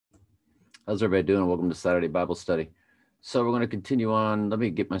How's everybody doing? Welcome to Saturday Bible Study. So we're going to continue on. Let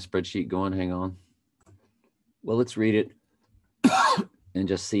me get my spreadsheet going. Hang on. Well, let's read it and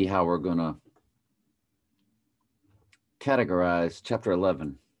just see how we're going to categorize chapter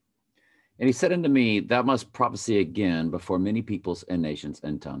 11. And he said unto me, thou must prophesy again before many peoples and nations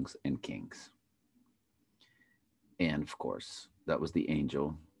and tongues and kings. And of course, that was the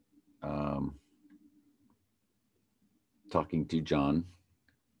angel talking to John.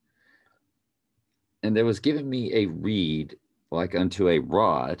 And there was given me a reed like unto a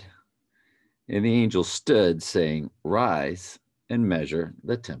rod. And the angel stood, saying, rise and measure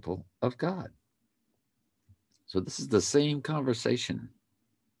the temple of God. So this is the same conversation,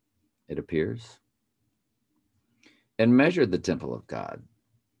 it appears. And measure the temple of God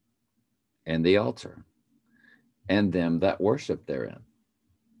and the altar and them that worship therein.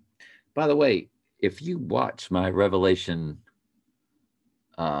 By the way, if you watch my Revelation,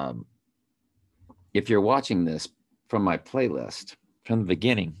 if you're watching this from my playlist from the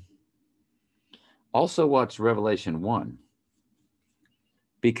beginning, also watch Revelation 1,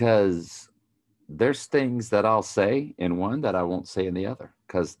 because there's things that I'll say in one that I won't say in the other,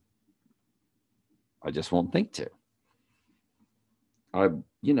 because I just won't think to.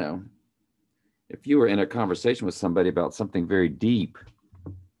 If you were in a conversation with somebody about something very deep,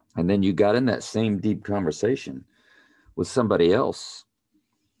 and then you got in that same deep conversation with somebody else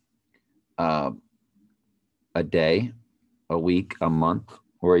a day, a week, a month,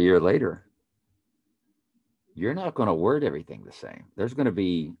 or a year later, you're not going to word everything the same. There's going to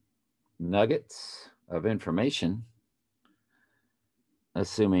be nuggets of information,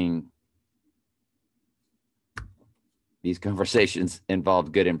 assuming these conversations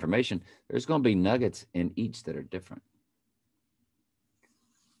involve good information. There's going to be nuggets in each that are different.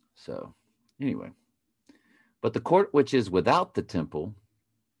 So, anyway, but the court which is without the temple,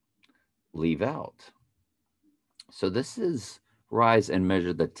 leave out. So this is rise and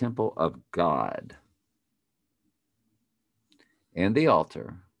measure the temple of God and the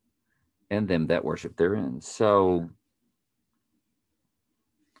altar and them that worship therein. So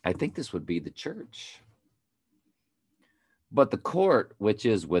I think this would be the church. But the court which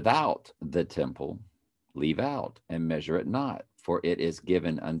is without the temple, leave out and measure it not, for it is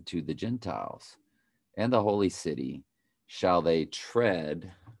given unto the Gentiles, and the holy city shall they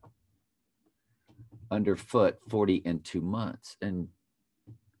tread underfoot 42 months. And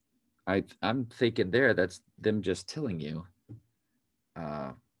I'm thinking that's them just telling you,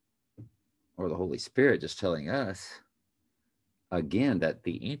 or the Holy Spirit just telling us again that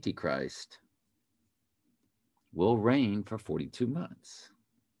the Antichrist will reign for 42 months,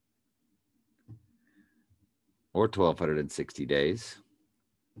 or 1260 days,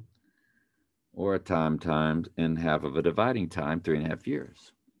 or a time and half of a dividing time, 3.5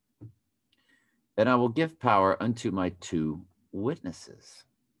 years. And I will give power unto my 2 witnesses.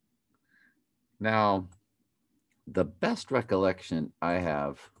 Now, the best recollection I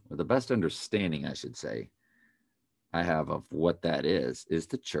have, or the best understanding, I should say, I have of what that is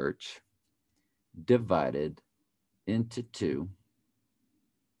the church divided into 2,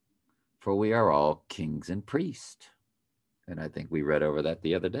 for we are all kings and priests. And I think we read over that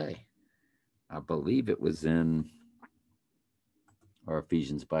the other day. I believe it was in our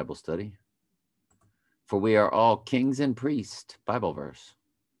Ephesians Bible study. For we are all kings and priests, Bible verse.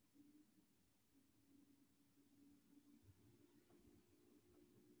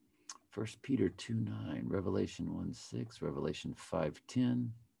 First Peter 2:9, Revelation 1:6, Revelation 5:10.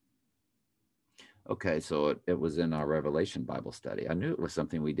 Okay, so it was in our Revelation Bible study. I knew it was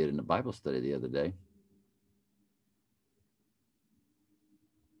something we did in the Bible study the other day.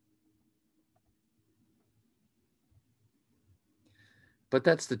 But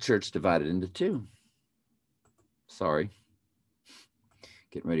that's the church divided into 2. Sorry.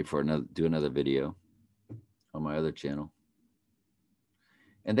 Getting ready for do another video on my other channel.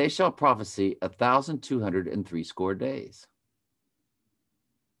 And they shall prophesy 1,260 days.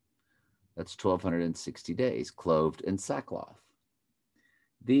 That's 1,260 days, clothed in sackcloth.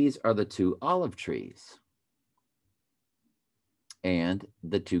 These are the 2 olive trees and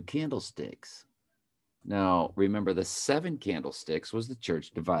the 2 candlesticks. Now, remember, the 7 candlesticks was the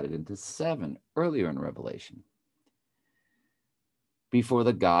church divided into 7 earlier in Revelation. Before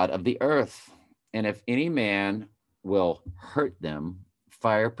the God of the earth. And if any man will hurt them,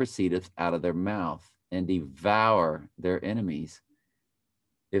 fire proceedeth out of their mouth and devour their enemies.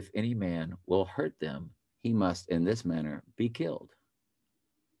 If any man will hurt them, he must in this manner be killed.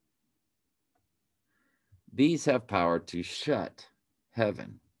 These have power to shut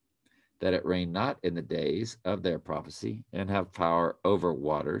heaven, that it rain not in the days of their prophecy, and have power over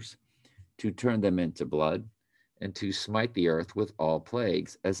waters to turn them into blood, and to smite the earth with all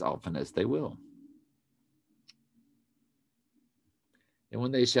plagues as often as they will. And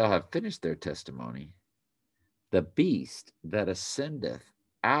when they shall have finished their testimony, the beast that ascendeth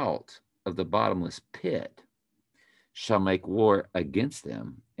out of the bottomless pit shall make war against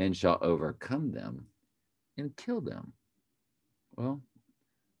them and shall overcome them and kill them. Well,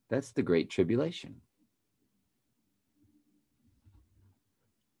 that's the great tribulation.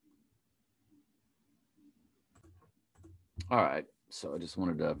 All right, so I just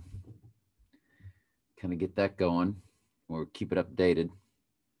wanted to kind of get that going or keep it updated.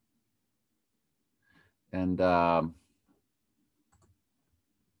 And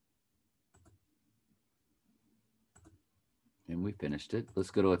we finished it. Let's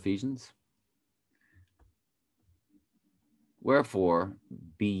go to Ephesians. Wherefore,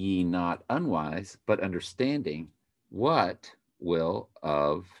 be ye not unwise, but understanding what will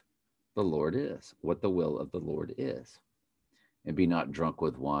of the Lord is, what the will of the Lord is. And be not drunk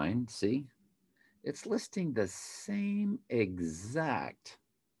with wine. See, it's listing the same exact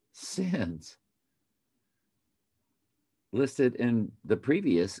sins listed in the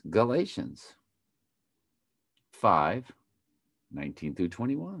previous Galatians 5:19 through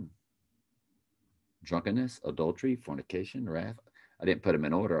 21. Drunkenness, adultery, fornication, wrath. I didn't put them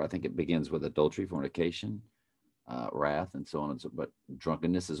in order. I think it begins with adultery, fornication, wrath, and so on and so. But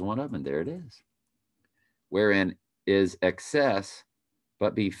drunkenness is one of them. There it is. Wherein is excess,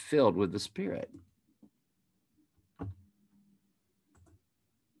 but be filled with the Spirit.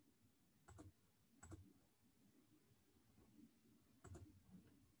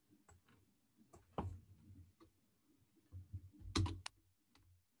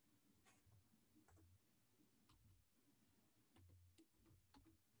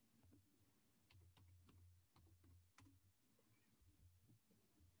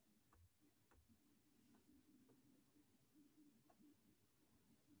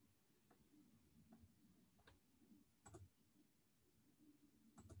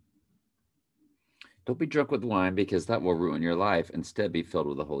 Don't be drunk with wine because that will ruin your life. Instead, be filled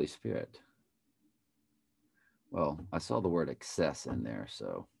with the Holy Spirit. Well, I saw the word excess in there,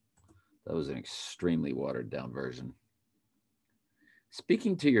 so that was an extremely watered down version.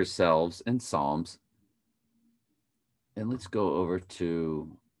 Speaking to yourselves in Psalms, and let's go over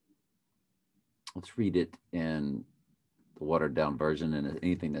to, let's read it in the watered down version, and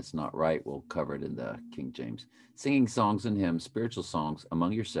anything that's not right, we'll cover it in the King James. Singing songs and hymns, spiritual songs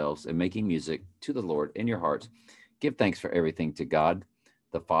among yourselves, and making music to the Lord in your hearts. Give thanks for everything to God,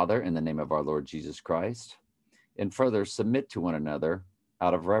 the Father, in the name of our Lord Jesus Christ. And further, submit to one another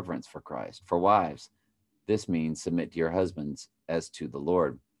out of reverence for Christ. For wives, this means submit to your husbands as to the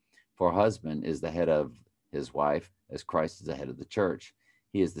Lord. For a husband is the head of his wife, as Christ is the head of the church.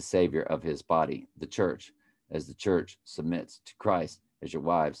 He is the Savior of his body, the church. As the church submits to Christ, as your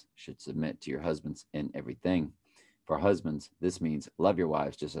wives should submit to your husbands in everything. For husbands, this means love your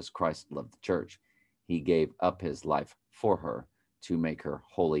wives just as Christ loved the church. He gave up his life for her to make her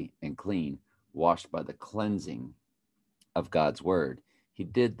holy and clean, washed by the cleansing of God's word. He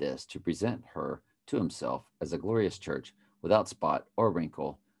did this to present her to himself as a glorious church without spot or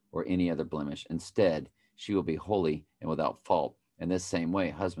wrinkle or any other blemish. Instead, she will be holy and without fault. In this same way,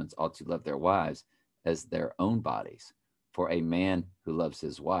 husbands ought to love their wives as their own bodies. For a man who loves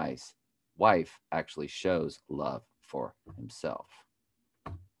his wife actually shows love for himself.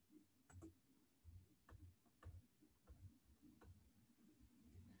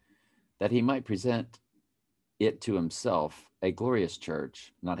 That he might present it to himself a glorious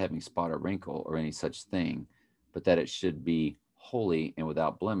church, not having spot or wrinkle or any such thing, but that it should be holy and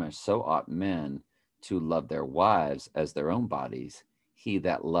without blemish. So ought men to love their wives as their own bodies. He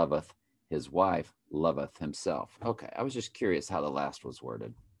that loveth his wife loveth himself. Okay, I was just curious how the last was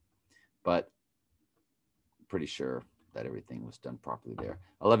worded, but pretty sure that everything was done properly there.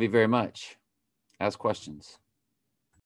 I love you very much. Ask questions.